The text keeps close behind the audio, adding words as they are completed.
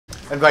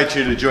I invite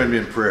you to join me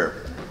in prayer.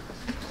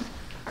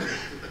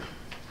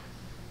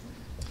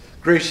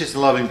 Gracious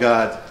and loving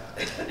God,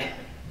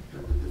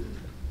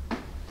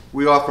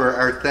 we offer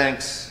our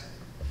thanks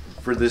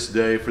for this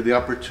day, for the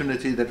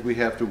opportunity that we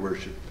have to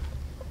worship,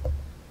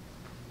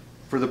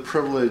 for the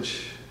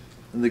privilege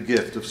and the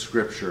gift of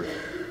Scripture.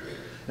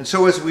 And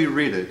so as we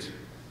read it,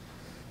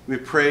 we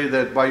pray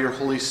that by your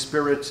Holy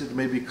Spirit it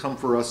may become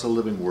for us a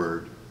living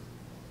word,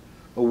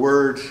 a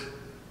word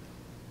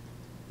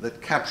that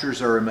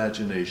captures our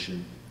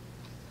imagination,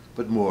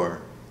 but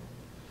more,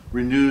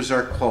 renews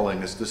our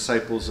calling as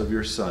disciples of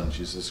your Son,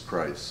 Jesus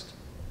Christ.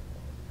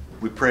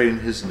 We pray in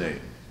his name.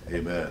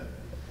 Amen.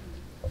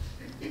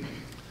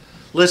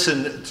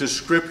 Listen to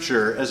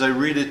Scripture as I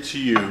read it to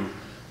you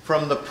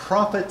from the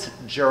prophet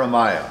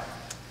Jeremiah.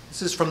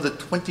 This is from the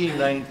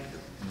 29th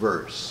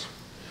verse.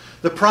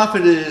 The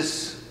prophet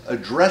is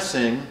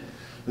addressing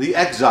the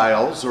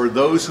exiles, or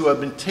those who have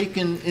been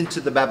taken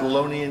into the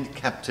Babylonian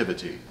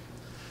captivity.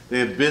 They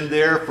have been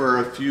there for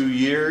a few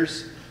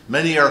years.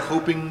 Many are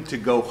hoping to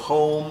go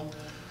home.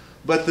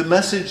 But the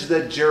message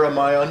that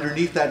Jeremiah,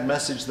 underneath that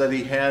message that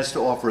he has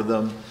to offer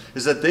them,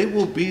 is that they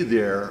will be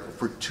there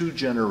for 2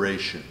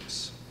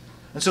 generations.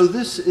 And so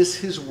this is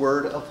his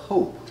word of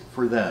hope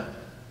for them.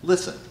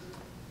 Listen.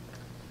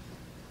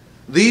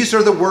 These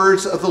are the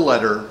words of the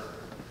letter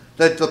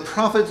that the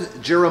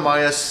prophet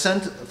Jeremiah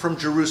sent from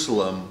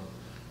Jerusalem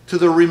to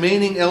the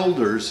remaining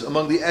elders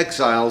among the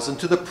exiles, and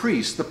to the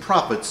priests, the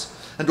prophets,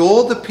 and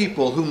all the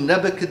people whom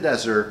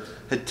Nebuchadnezzar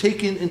had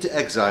taken into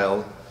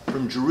exile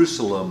from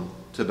Jerusalem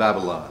to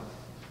Babylon.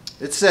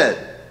 It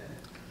said,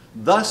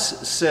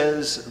 "Thus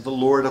says the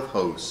Lord of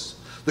hosts,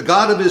 the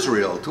God of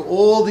Israel, to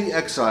all the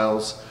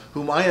exiles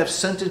whom I have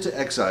sent into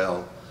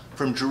exile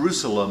from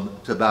Jerusalem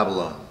to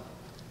Babylon.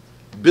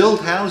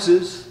 Build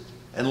houses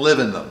and live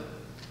in them.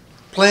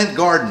 Plant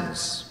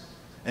gardens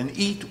and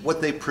eat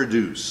what they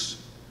produce.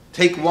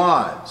 Take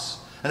wives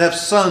and have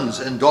sons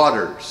and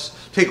daughters.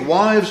 Take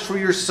wives for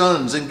your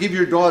sons and give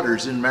your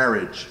daughters in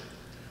marriage,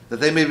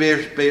 that they may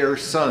bear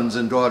sons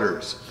and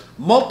daughters.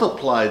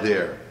 Multiply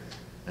there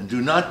and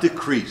do not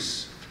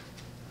decrease.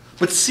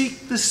 But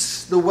seek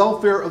the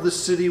welfare of the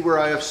city where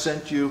I have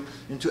sent you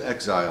into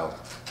exile,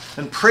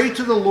 and pray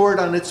to the Lord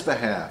on its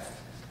behalf,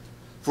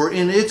 for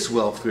in its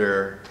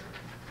welfare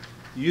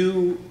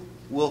you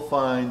will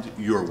find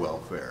your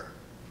welfare."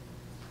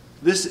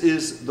 This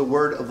is the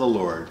word of the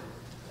Lord.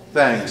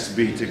 Thanks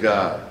be to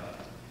God.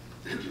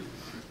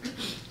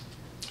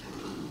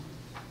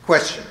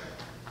 Question.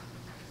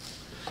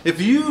 If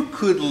you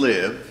could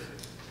live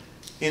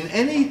in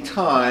any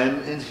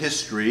time in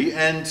history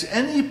and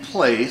any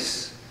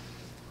place,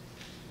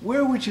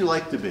 where would you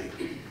like to be?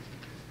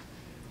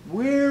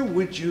 Where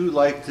would you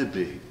like to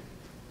be?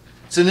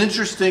 It's an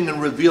interesting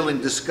and revealing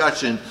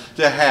discussion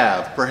to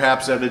have,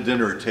 perhaps at a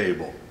dinner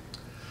table.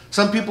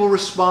 Some people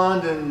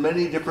respond in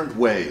many different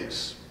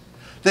ways.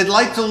 They'd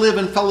like to live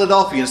in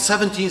Philadelphia in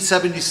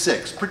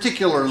 1776,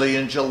 particularly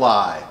in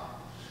July,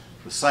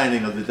 the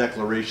signing of the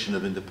Declaration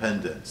of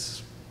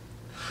Independence.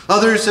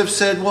 Others have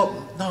said,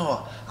 well,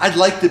 no, I'd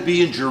like to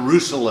be in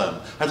Jerusalem.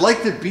 I'd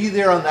like to be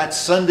there on that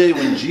Sunday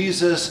when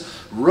Jesus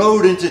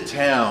rode into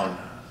town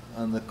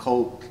on the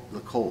colt.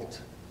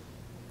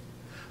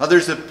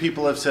 Others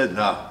people have said,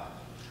 no,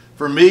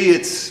 for me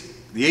it's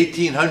the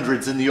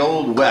 1800s in the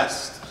Old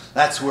West.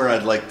 That's where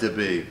I'd like to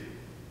be.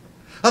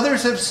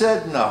 Others have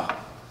said, no,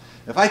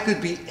 if I could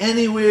be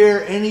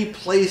anywhere, any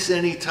place,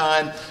 any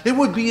time, it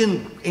would be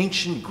in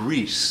ancient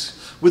Greece,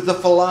 with the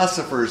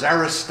philosophers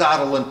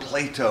Aristotle and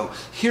Plato,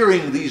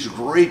 hearing these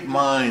great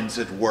minds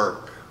at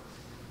work.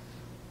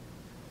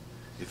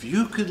 If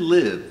you could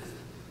live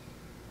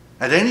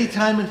at any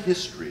time in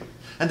history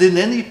and in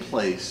any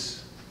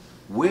place,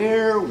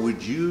 where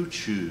would you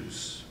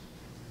choose?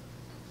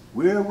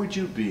 Where would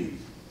you be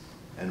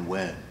and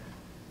when?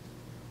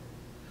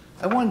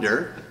 I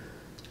wonder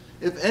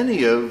if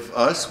any of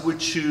us would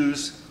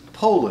choose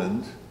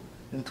Poland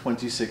in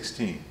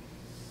 2016.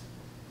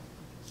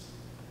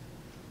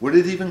 Would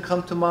it even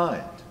come to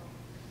mind?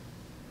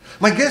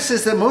 My guess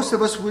is that most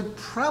of us would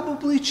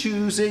probably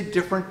choose a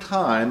different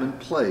time and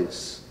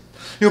place.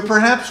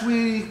 Perhaps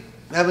we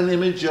have an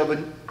image of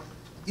an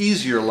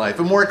easier life,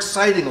 a more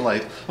exciting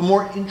life, a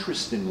more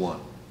interesting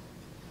one.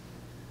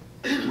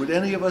 Would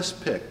any of us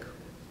pick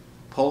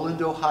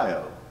Poland,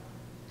 Ohio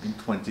in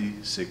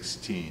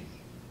 2016?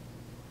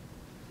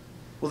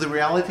 Well, the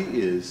reality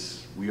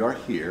is we are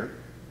here,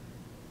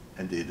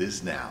 and it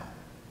is now.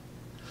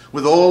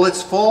 With all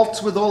its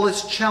faults, with all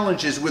its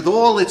challenges, with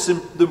all its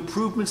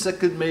improvements that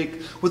could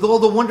make, with all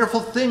the wonderful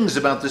things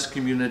about this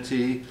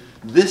community,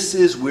 this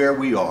is where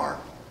we are.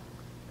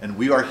 And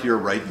we are here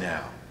right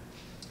now.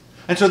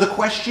 And so the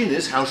question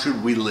is, how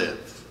should we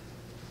live?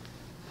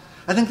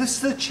 I think this is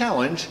the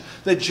challenge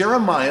that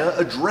Jeremiah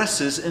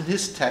addresses in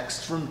his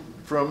text to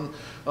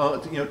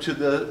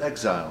the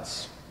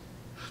exiles.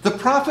 The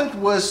prophet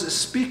was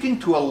speaking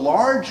to a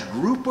large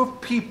group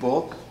of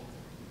people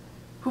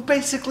who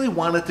basically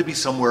wanted to be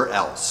somewhere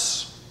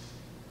else.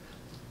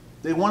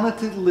 They wanted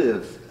to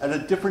live at a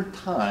different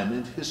time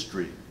in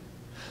history.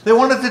 They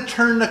wanted to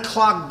turn the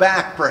clock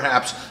back,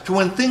 perhaps, to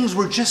when things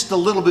were just a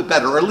little bit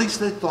better, or at least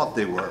they thought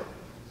they were.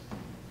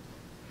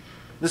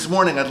 This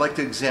morning, I'd like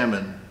to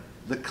examine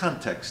the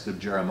context of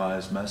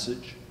Jeremiah's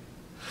message,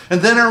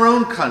 and then our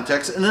own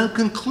context, and then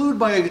conclude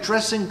by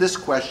addressing this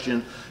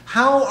question: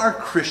 how are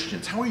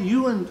Christians, how are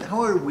you and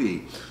how are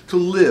we to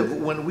live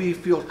when we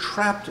feel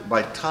trapped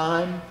by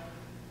time,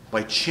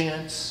 by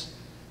chance,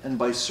 and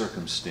by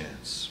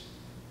circumstance?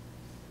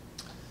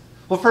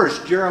 Well,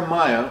 first,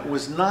 Jeremiah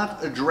was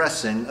not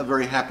addressing a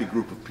very happy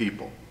group of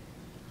people.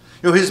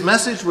 His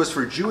message was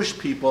for Jewish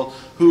people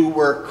who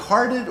were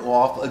carted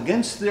off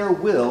against their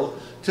will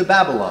to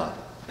Babylon.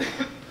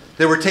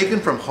 They were taken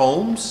from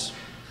homes.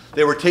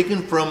 They were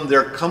taken from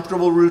their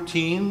comfortable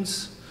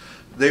routines.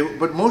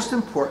 But most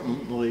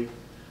importantly,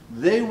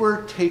 they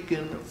were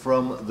taken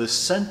from the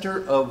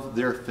center of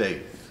their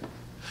faith.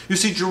 You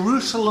see,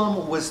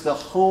 Jerusalem was the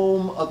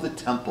home of the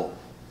temple.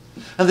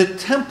 And the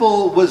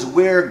temple was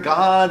where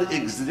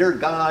their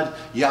God,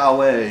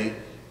 Yahweh,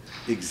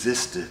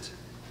 existed.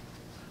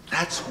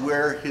 That's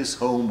where his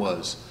home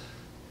was.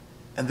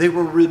 And they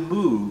were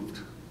removed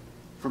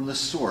from the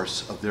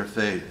source of their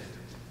faith.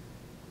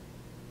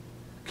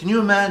 Can you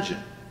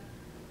imagine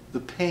the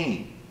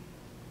pain,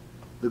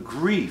 the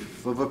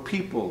grief of a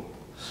people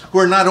who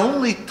are not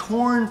only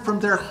torn from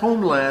their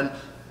homeland,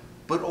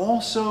 but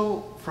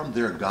also from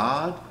their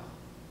God?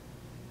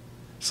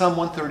 Psalm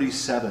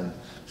 137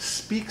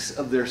 speaks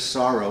of their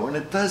sorrow, and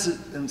it does it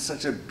in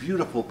such a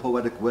beautiful,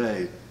 poetic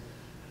way.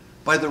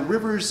 By the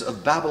rivers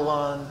of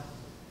Babylon,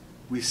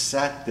 we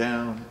sat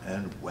down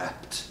and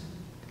wept.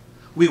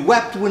 We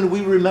wept when we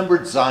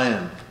remembered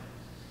Zion.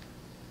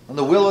 On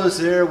the willows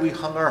there we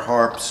hung our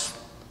harps,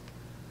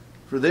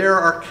 for there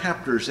our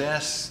captors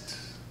asked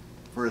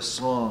for a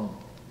song.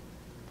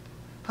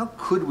 How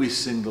could we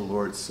sing the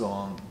Lord's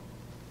song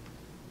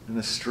in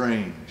a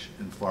strange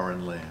and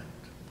foreign land?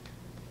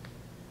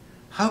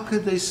 How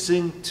could they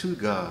sing to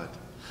God?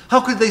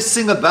 How could they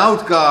sing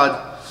about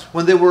God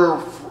when they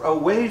were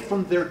away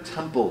from their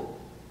temple,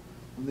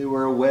 when they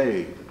were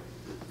away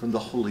from the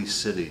holy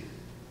city?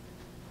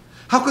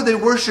 How could they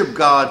worship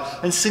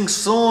God and sing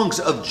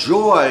songs of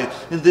joy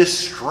in this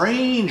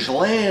strange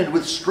land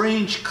with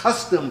strange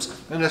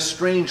customs and a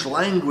strange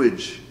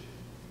language?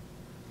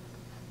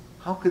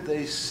 How could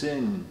they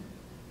sing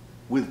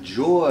with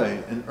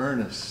joy and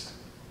earnest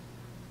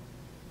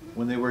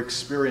when they were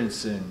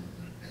experiencing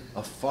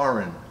a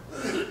foreign,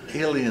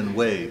 alien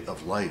way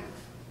of life?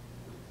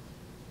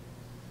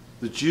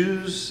 The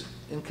Jews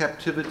in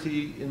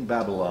captivity in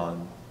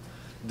Babylon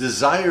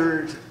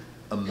desired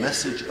a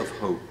message of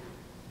hope.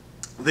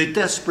 They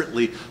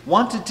desperately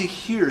wanted to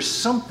hear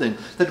something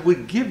that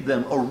would give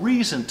them a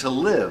reason to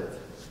live.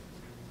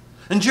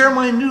 And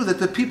Jeremiah knew that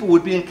the people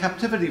would be in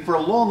captivity for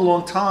a long,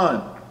 long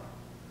time,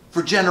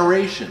 for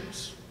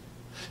generations.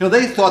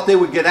 They thought they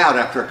would get out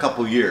after a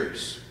couple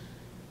years.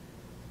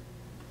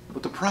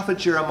 But the prophet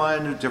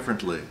Jeremiah knew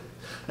differently.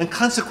 And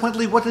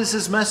consequently, what is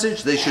his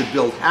message? They should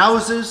build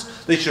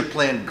houses, they should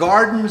plant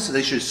gardens,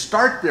 they should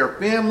start their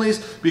families,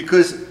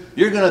 because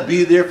you're going to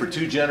be there for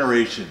 2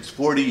 generations,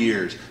 40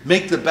 years.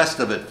 Make the best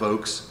of it,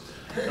 folks.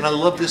 And I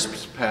love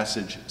this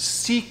passage.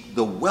 Seek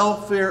the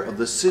welfare of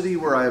the city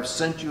where I have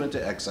sent you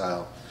into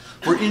exile,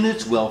 for in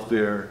its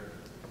welfare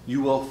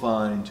you will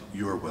find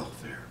your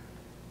welfare.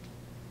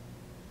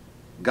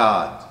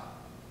 God,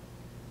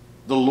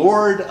 the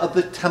Lord of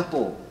the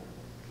temple,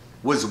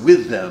 was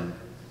with them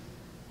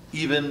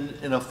even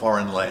in a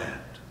foreign land.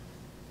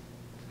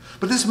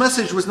 But this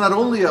message was not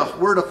only a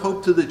word of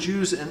hope to the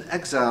Jews in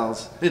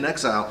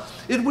exile,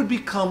 it would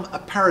become a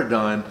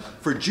paradigm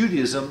for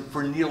Judaism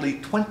for nearly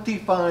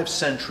 25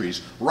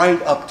 centuries,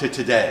 right up to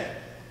today.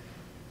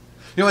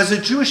 As the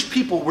Jewish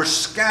people were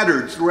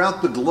scattered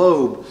throughout the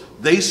globe,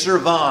 they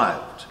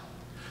survived.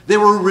 They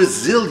were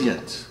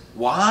resilient.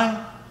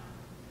 Why?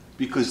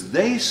 Because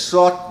they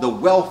sought the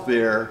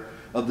welfare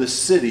of the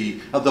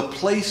city, of the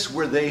place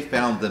where they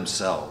found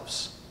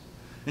themselves.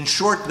 In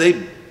short,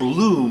 they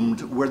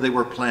bloomed where they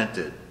were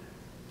planted.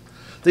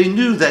 They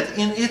knew that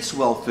in its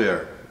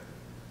welfare,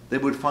 they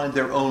would find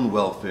their own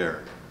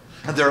welfare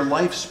and their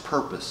life's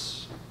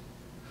purpose.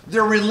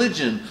 Their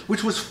religion,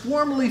 which was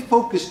formerly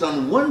focused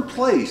on one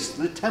place,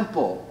 the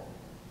temple,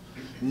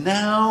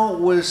 now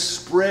was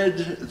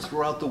spread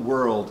throughout the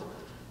world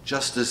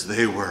just as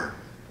they were.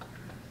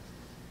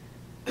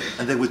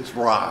 And they would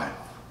thrive.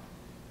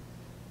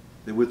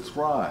 They would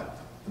thrive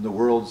in the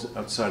worlds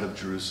outside of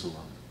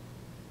Jerusalem.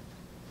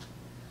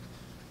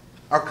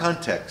 Our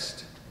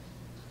context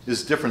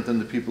is different than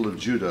the people of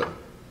Judah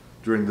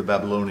during the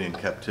Babylonian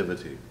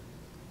captivity.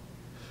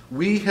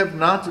 We have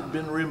not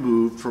been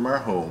removed from our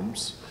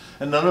homes,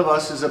 and none of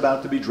us is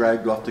about to be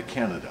dragged off to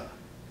Canada.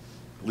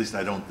 At least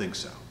I don't think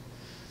so.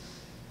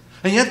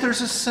 And yet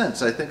there's a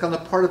sense, I think, on the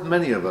part of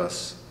many of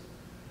us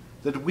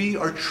that we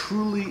are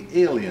truly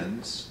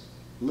aliens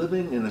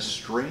living in a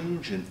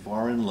strange and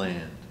foreign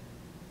land.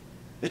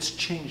 It's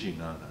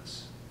changing on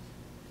us,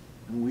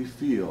 and we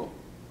feel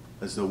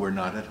as though we're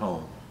not at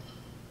home.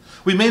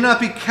 We may not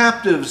be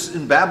captives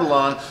in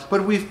Babylon,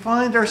 but we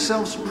find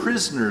ourselves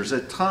prisoners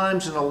at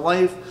times in a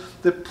life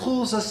that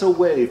pulls us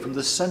away from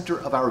the center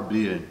of our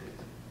being.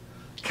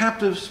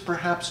 Captives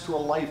perhaps to a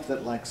life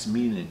that lacks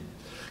meaning.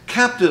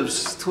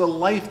 Captives to a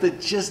life that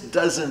just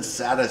doesn't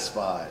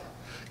satisfy.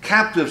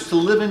 Captives to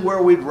living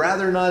where we'd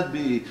rather not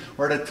be,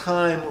 or at a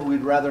time where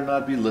we'd rather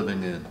not be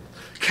living in.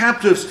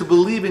 Captives to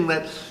believing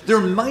that there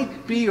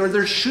might be or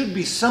there should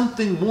be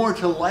something more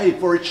to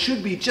life, or it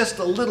should be just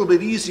a little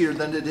bit easier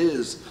than it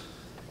is.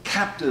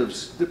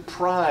 Captives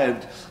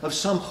deprived of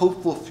some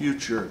hopeful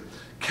future.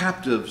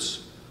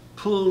 Captives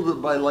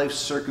pulled by life's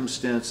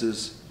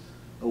circumstances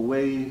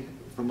away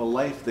from a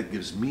life that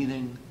gives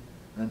meaning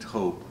and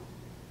hope.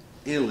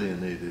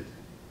 Alienated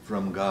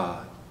from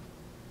God,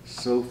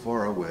 so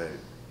far away.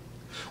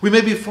 We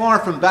may be far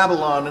from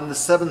Babylon in the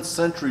 7th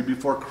century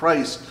before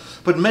Christ,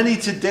 but many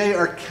today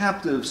are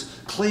captives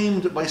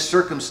claimed by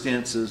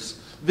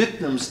circumstances,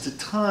 victims to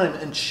time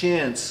and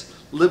chance,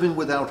 living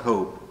without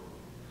hope.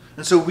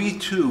 And so we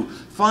too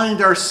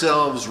find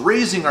ourselves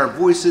raising our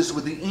voices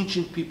with the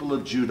ancient people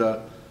of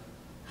Judah.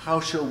 How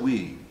shall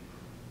we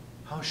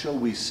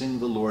sing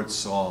the Lord's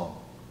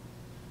song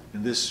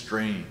in this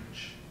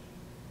strange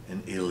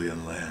and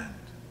alien land?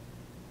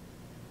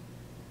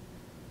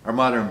 Our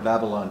modern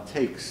Babylon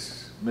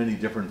takes many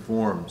different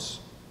forms.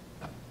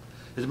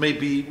 We may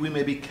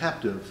be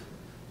captive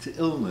to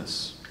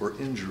illness or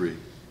injury.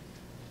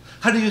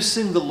 How do you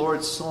sing the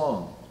Lord's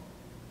song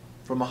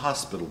from a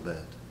hospital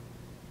bed?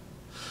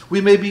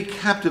 We may be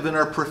captive in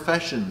our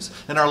professions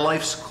and our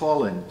life's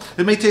calling.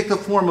 It may take the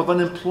form of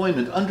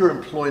unemployment,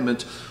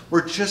 underemployment,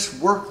 or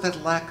just work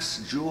that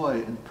lacks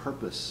joy and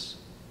purpose.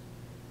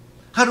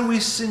 How do we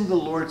sing the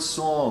Lord's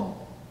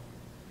song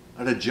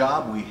at a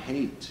job we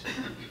hate,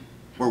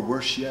 or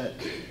worse yet,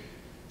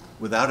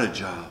 without a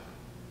job?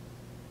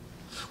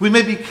 We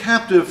may be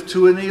captive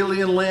to an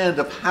alien land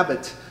of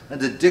habit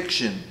and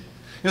addiction.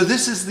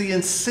 This is the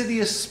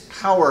insidious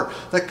power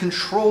that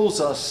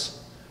controls us,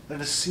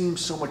 that it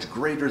seems so much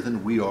greater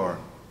than we are.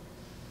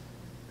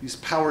 These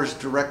powers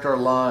direct our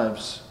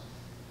lives,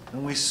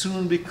 and we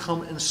soon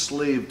become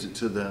enslaved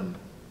to them.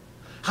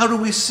 How do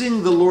we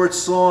sing the Lord's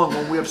song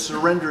when we have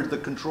surrendered the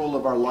control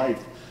of our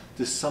life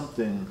to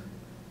something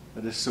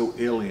that is so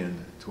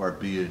alien to our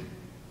being?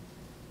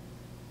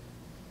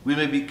 We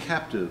may be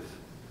captive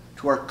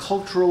to our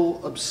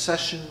cultural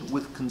obsession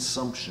with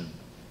consumption.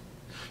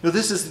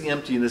 This is the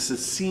emptiness that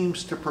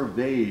seems to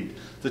pervade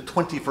the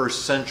 21st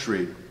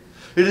century.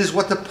 It is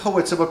what the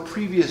poets of a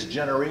previous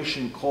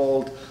generation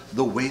called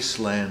the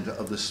wasteland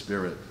of the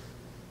spirit.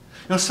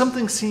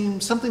 Something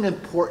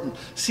important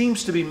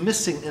seems to be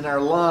missing in our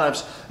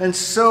lives, and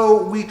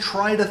so we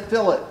try to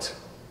fill it.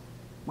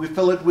 We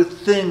fill it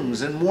with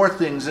things and more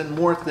things and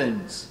more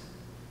things.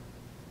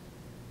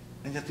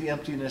 And yet the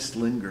emptiness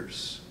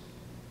lingers.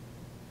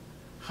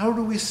 How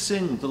do we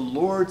sing the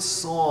Lord's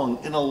song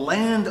in a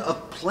land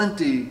of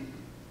plenty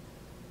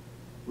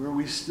where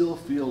we still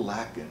feel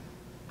lacking?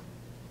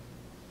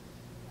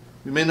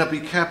 We may not be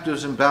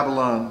captives in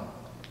Babylon,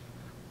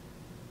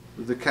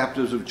 with the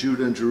captives of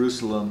Judah and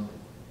Jerusalem,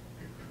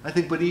 I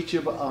think, but each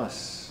of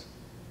us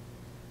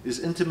is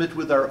intimate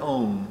with our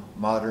own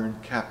modern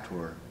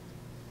captor.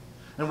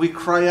 And we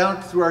cry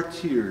out through our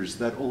tears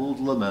that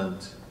old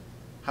lament,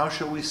 how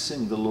shall we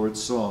sing the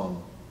Lord's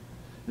song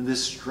in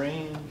this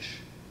strange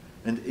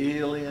and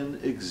alien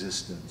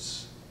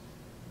existence?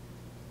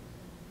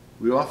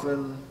 We are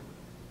often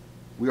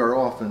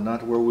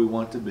not where we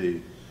want to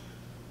be.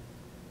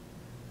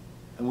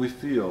 And we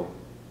feel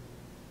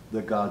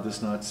that God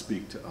does not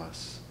speak to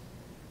us.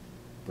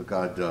 But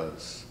God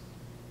does.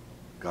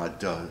 God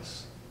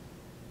does.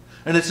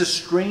 And it's a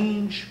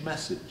strange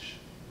message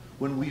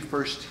when we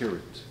first hear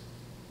it.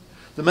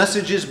 The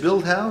message is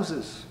build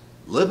houses,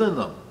 live in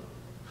them,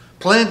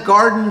 plant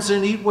gardens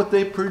and eat what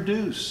they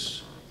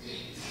produce,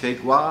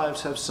 take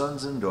wives, have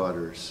sons and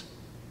daughters,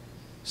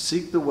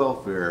 seek the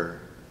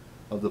welfare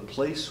of the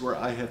place where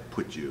I have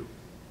put you,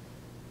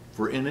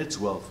 for in its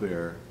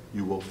welfare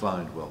you will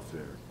find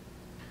welfare.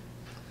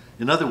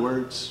 In other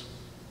words,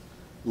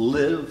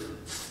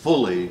 live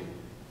fully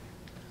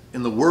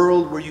in the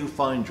world where you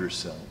find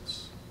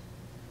yourselves.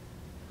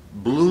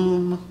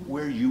 Bloom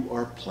where you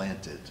are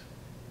planted.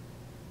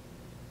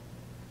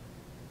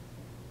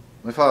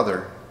 My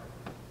father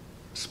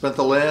spent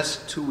the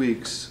last 2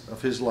 weeks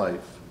of his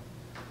life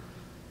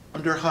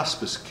under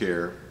hospice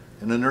care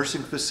in a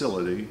nursing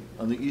facility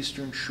on the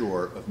eastern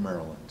shore of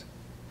Maryland.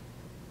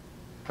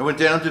 I went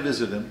down to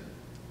visit him,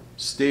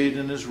 stayed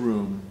in his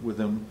room with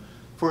him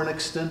for an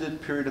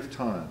extended period of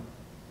time.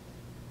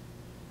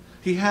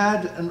 He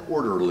had an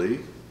orderly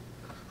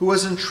who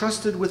was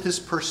entrusted with his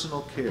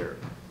personal care.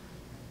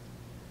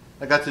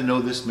 I got to know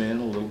this man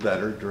a little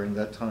better during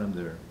that time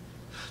there.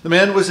 The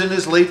man was in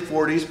his late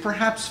 40s,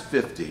 perhaps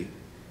 50.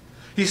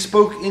 He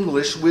spoke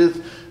English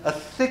with a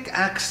thick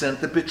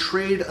accent that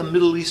betrayed a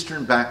Middle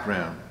Eastern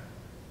background.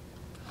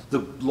 The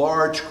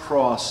large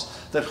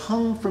cross that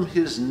hung from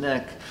his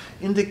neck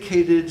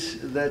indicated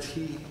that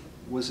he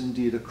was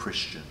indeed a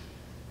Christian.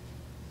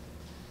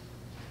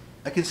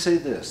 I can say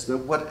this, that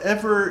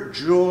whatever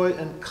joy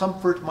and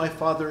comfort my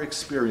father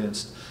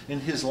experienced in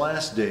his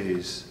last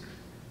days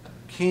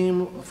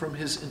came from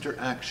his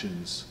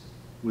interactions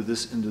with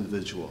this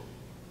individual.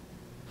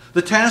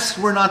 The tasks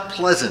were not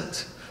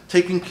pleasant,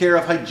 taking care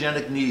of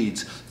hygienic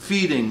needs,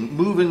 feeding,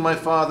 moving my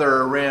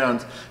father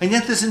around, and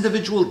yet this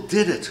individual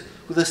did it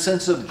with a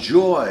sense of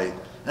joy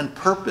and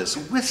purpose,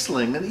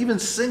 whistling and even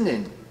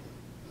singing.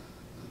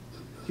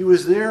 He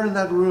was there in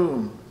that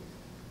room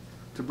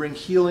to bring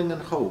healing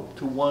and hope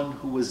to one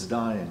who was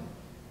dying.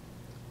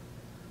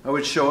 I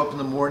would show up in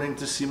the morning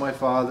to see my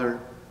father,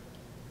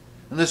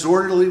 and this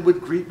orderly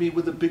would greet me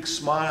with a big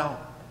smile,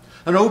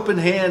 an open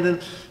hand,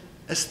 and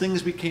as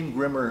things became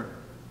grimmer,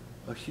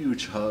 a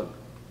huge hug.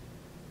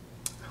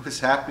 I was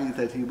happy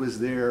that he was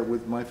there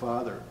with my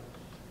father,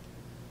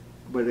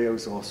 but I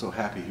was also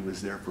happy he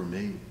was there for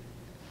me.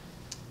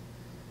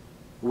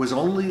 It was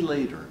only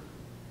later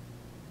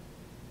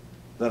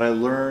that I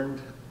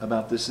learned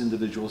about this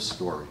individual's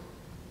story.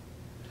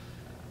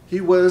 He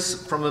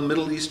was from a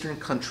Middle Eastern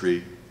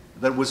country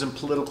that was in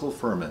political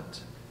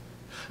ferment.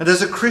 And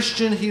as a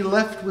Christian, he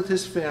left with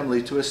his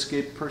family to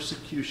escape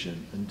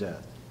persecution and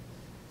death.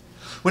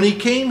 When he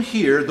came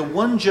here, the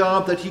one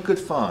job that he could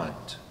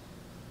find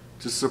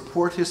to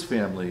support his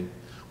family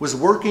was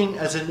working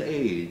as an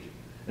aide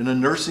in a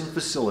nursing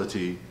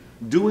facility,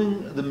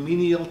 doing the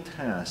menial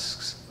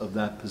tasks of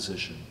that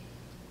position.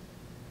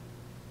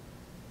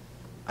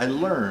 I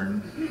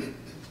learned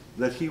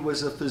that he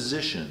was a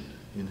physician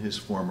in his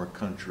former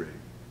country.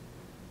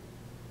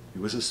 He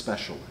was a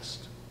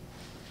specialist.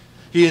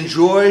 He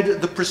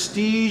enjoyed the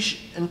prestige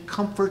and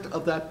comfort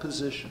of that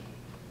position.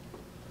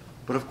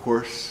 But of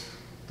course,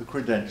 the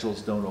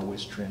credentials don't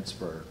always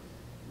transfer.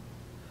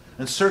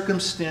 And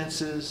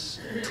circumstances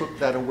took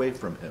that away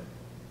from him.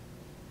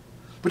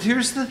 But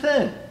here's the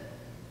thing.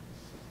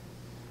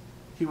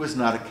 He was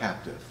not a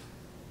captive.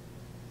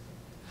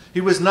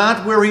 He was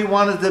not where he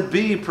wanted to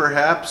be,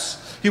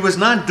 perhaps. He was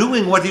not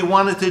doing what he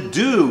wanted to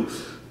do.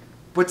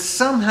 But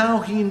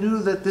somehow he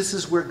knew that this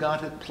is where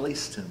God had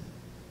placed him.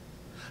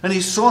 And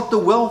he sought the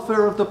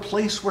welfare of the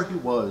place where he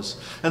was,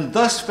 and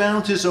thus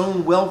found his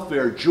own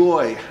welfare,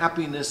 joy,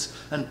 happiness,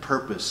 and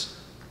purpose.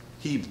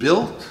 He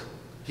built,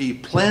 he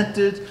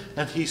planted,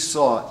 and he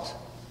sought.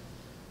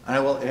 I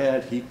will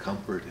add, he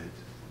comforted.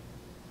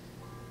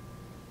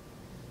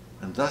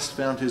 And thus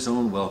found his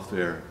own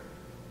welfare,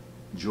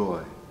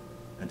 joy,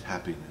 and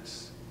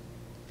happiness.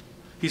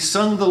 He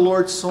sung the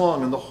Lord's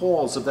song in the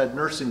halls of that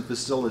nursing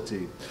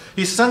facility.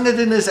 He sung it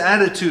in his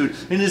attitude,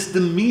 in his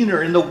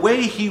demeanor, in the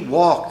way he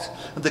walked,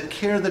 and the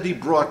care that he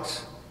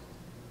brought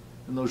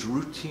in those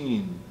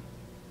routine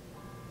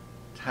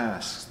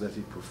tasks that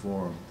he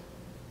performed.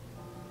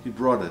 He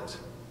brought it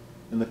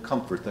in the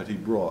comfort that he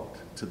brought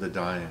to the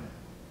dying.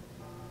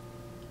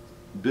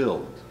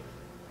 Build,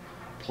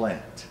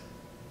 plant,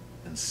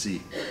 and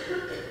seek.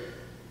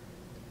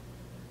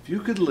 If you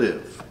could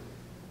live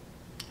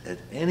at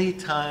any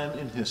time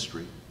in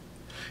history,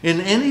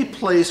 in any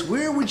place,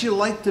 where would you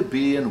like to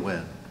be and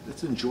when?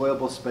 It's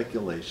enjoyable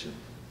speculation.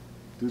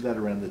 Do that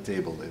around the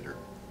table later.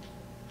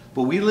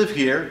 But we live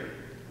here,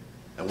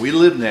 and we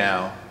live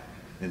now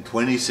in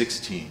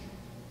 2016.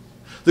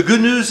 The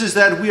good news is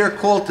that we are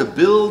called to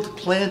build,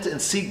 plant,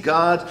 and seek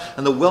God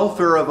and the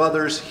welfare of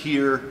others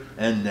here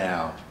and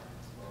now.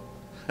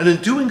 And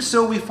in doing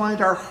so, we find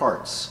our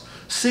hearts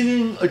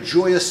singing a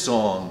joyous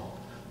song,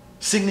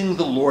 singing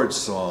the Lord's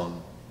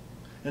song,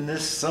 in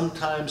this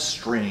sometimes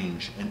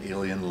strange and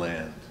alien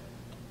land.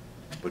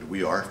 But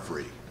we are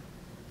free.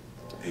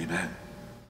 Amen.